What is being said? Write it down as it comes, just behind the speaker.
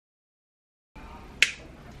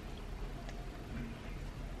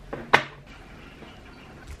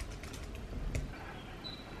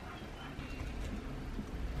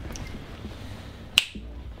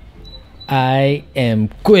I am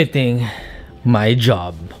quitting my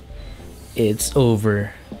job. It's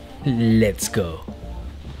over. Let's go.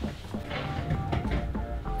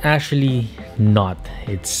 Actually, not.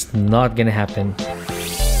 It's not gonna happen.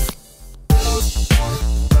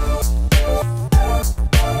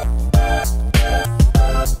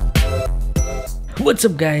 What's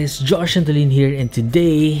up guys? Josh Antolin here, and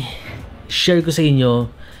today, share ko sa inyo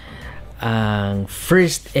ang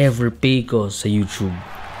first ever pay ko sa YouTube.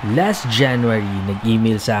 Last January,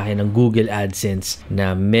 nag-email sa akin ng Google AdSense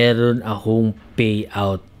na meron akong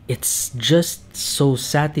payout. It's just so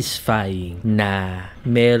satisfying na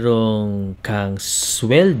merong kang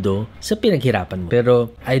sweldo sa pinaghirapan mo.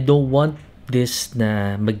 Pero I don't want this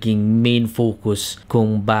na maging main focus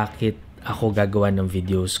kung bakit ako gagawa ng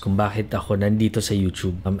videos, kung bakit ako nandito sa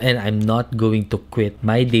YouTube. And I'm not going to quit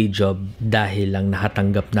my day job dahil lang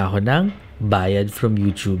nakatanggap na ako ng bayad from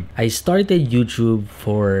YouTube. I started YouTube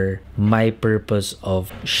for my purpose of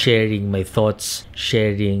sharing my thoughts,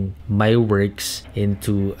 sharing my works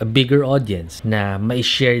into a bigger audience na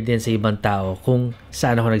mai-share din sa ibang tao kung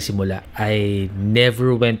saan ako nagsimula. I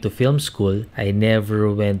never went to film school. I never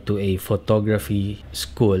went to a photography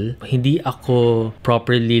school. Hindi ako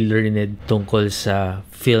properly learned tungkol sa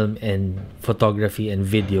film and photography and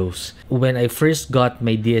videos. When I first got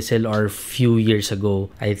my DSLR few years ago,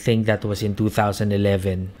 I think that was in 2011,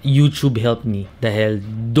 YouTube helped me dahil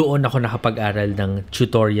doon ako nakapag-aral ng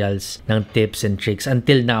tutorials, ng tips and tricks.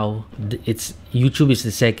 Until now, YouTube is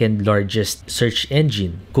the second largest search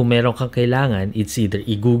engine. Kung meron kang kailangan, it's either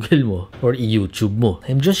i-Google mo or i-YouTube mo.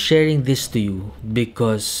 I'm just sharing this to you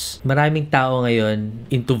because maraming tao ngayon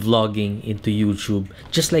into vlogging, into YouTube,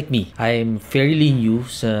 just like me. I'm fairly new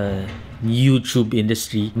sa YouTube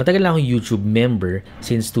industry. Matagal na akong YouTube member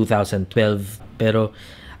since 2012, pero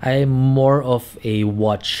I'm more of a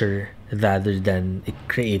watcher rather than a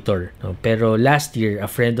creator. No? Pero last year,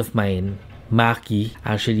 a friend of mine, Maki,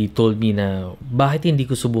 actually told me na bakit hindi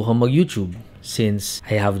ko subukan mag-YouTube since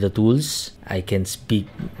I have the tools, I can speak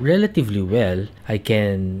relatively well, I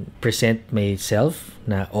can present myself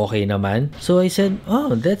na okay naman. So I said,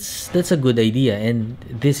 oh, that's a good idea, and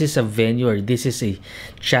this is a venue, or this is a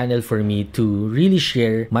channel for me to really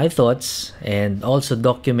share my thoughts and also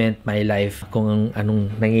document my life kung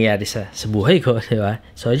anong nangyayari sa buhay ko, di ba?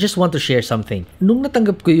 So I just want to share something. Nung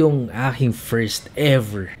natanggap ko yung aking first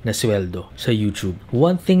ever na sweldo sa YouTube,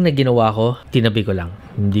 one thing na ginawa ko, tinabi ko lang.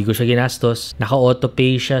 Hindi ko siya ginastos.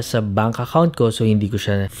 Naka-auto-pay siya sa bank account ko, so hindi ko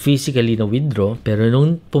siya physically na-withdraw. Pero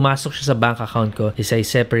nung pumasok siya sa bank account ko, is I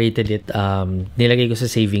separated it, nilagay ko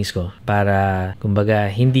sa savings ko para,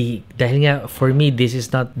 kumbaga, hindi, dahil nga, for me, this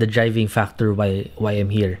is not the driving factor why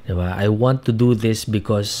I'm here. Diba? I want to do this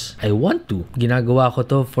because I want to. Ginagawa ko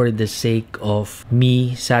to for the sake of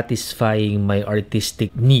me satisfying my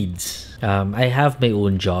artistic needs. I have my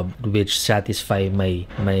own job which satisfy my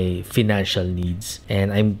financial needs,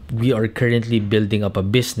 and we are currently building up a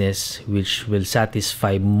business which will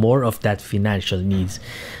satisfy more of that financial needs.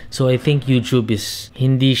 So I think YouTube is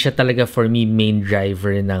hindi siya talaga for me main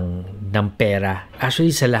driver ng pera.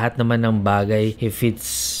 Actually, sa lahat naman ng bagay, if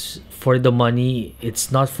it's for the money,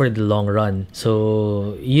 it's not for the long run.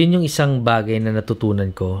 So, yun yung isang bagay na natutunan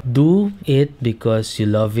ko. Do it because you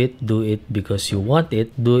love it. Do it because you want it.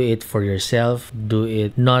 Do it for yourself. Do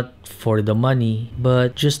it not for the money,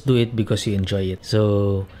 but just do it because you enjoy it.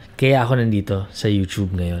 So, kaya ako nandito sa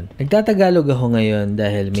YouTube ngayon. Nagtatagalog ako ngayon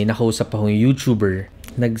dahil may nakausap akong YouTuber.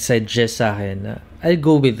 Nag-suggest sa akin na I'll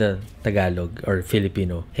go with the Tagalog or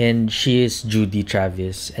Filipino. And she is Judy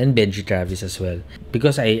Travis and Benji Travis as well.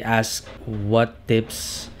 Because I asked what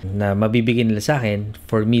tips na mabibigyan nila sa akin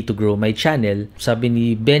for me to grow my channel. Sabi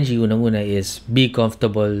ni Benji, unang-una is be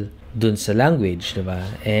comfortable dun sa language, diba?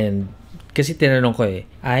 And kasi tinanong ko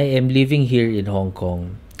I am living here in Hong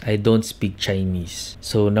Kong. I don't speak Chinese.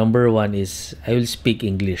 So number one is I will speak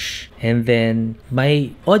English. And then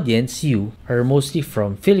my audience, you, are mostly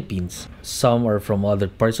from Philippines. Some are from other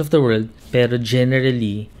parts of the world, pero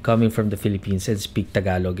generally coming from the Philippines and speak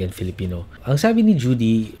Tagalog and Filipino. Ang sabi ni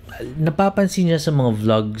Judy, napapansin niya sa mga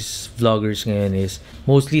vloggers ngayon is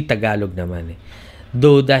mostly Tagalog naman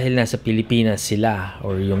Though dahil nasa Pilipinas sila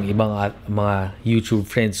or yung ibang mga YouTube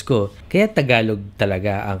friends ko, kaya Tagalog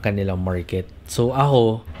talaga ang kanilang market. So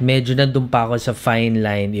ako, medyo nandun pa ako sa fine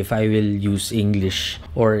line if I will use English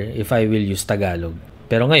or if I will use Tagalog.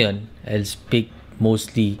 Pero ngayon, I'll speak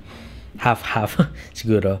mostly half-half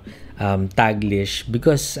siguro. Taglish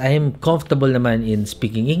because I am comfortable naman in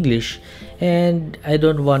speaking English, and I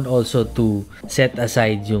don't want also to set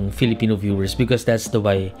aside yung Filipino viewers because that's the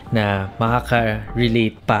way na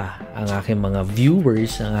makaka-relate pa ang aking mga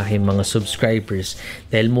viewers, ang aking mga subscribers,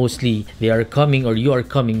 dahil mostly they are coming or you are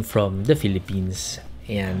coming from the Philippines.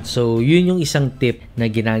 Ayan. So, yun yung isang tip na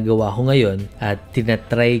ginagawa ko ngayon at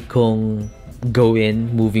tinatry kong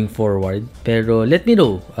gawin moving forward. Pero let me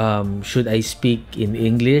know, should I speak in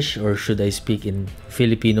English or should I speak in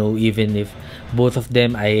Filipino? Even if both of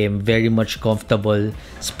them I am very much comfortable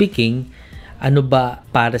speaking, ano ba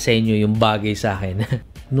para sa inyo yung bagay sa akin?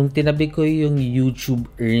 Nung tinabi ko yung YouTube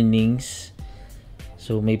earnings,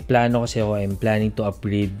 so may plano kasi ako, I'm planning to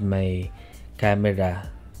upgrade my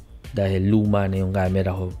camera dahil luma na yung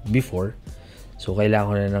camera ko before. So, kailangan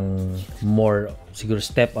ko na ng more, siguro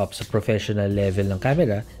step up sa professional level ng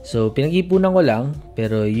camera. So, pinag-ipunan ko lang,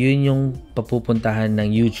 pero yun yung papupuntahan ng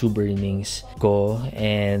YouTube earnings ko,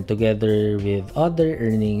 and together with other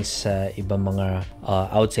earnings sa ibang mga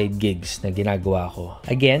outside gigs na ginagawa ko.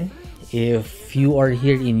 Again, if you are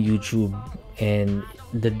here in YouTube and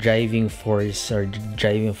the driving force or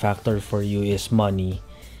driving factor for you is money,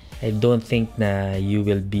 I don't think na you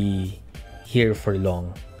will be here for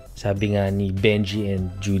long. Sabi nga ni Benji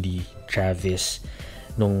and Judy Travis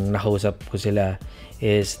nung nakausap ko sila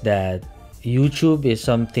is that YouTube is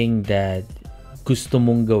something that gusto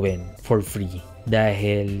mong gawin for free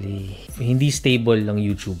dahil hindi stable lang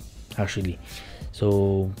YouTube actually.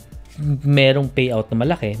 So, merong payout na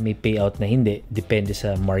malaki, may payout na hindi. Depende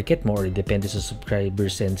sa market mo or depende sa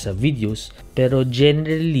subscribers and sa videos. Pero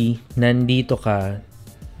generally, nandito ka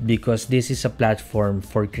because this is a platform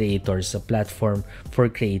for creators, a platform for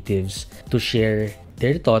creatives to share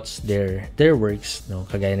their thoughts, their works, no?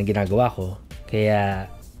 Kagaya ng ginagawa ko. Kaya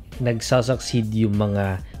nagsasucceed yung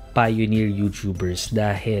mga pioneer YouTubers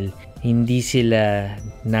dahil hindi sila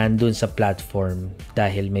nandun sa platform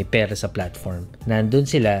dahil may pera sa platform. Nandun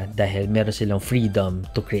sila dahil meron silang freedom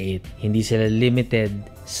to create. Hindi sila limited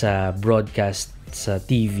sa broadcast sa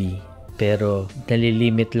TV, pero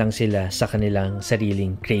nalilimit lang sila sa kanilang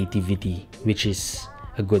sariling creativity, which is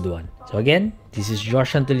a good one. So again, this is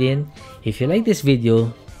Josh Antolin. If you like this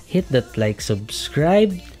video, hit that like,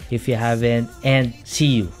 subscribe if you haven't, and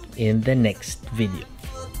see you in the next video.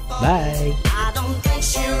 Bye!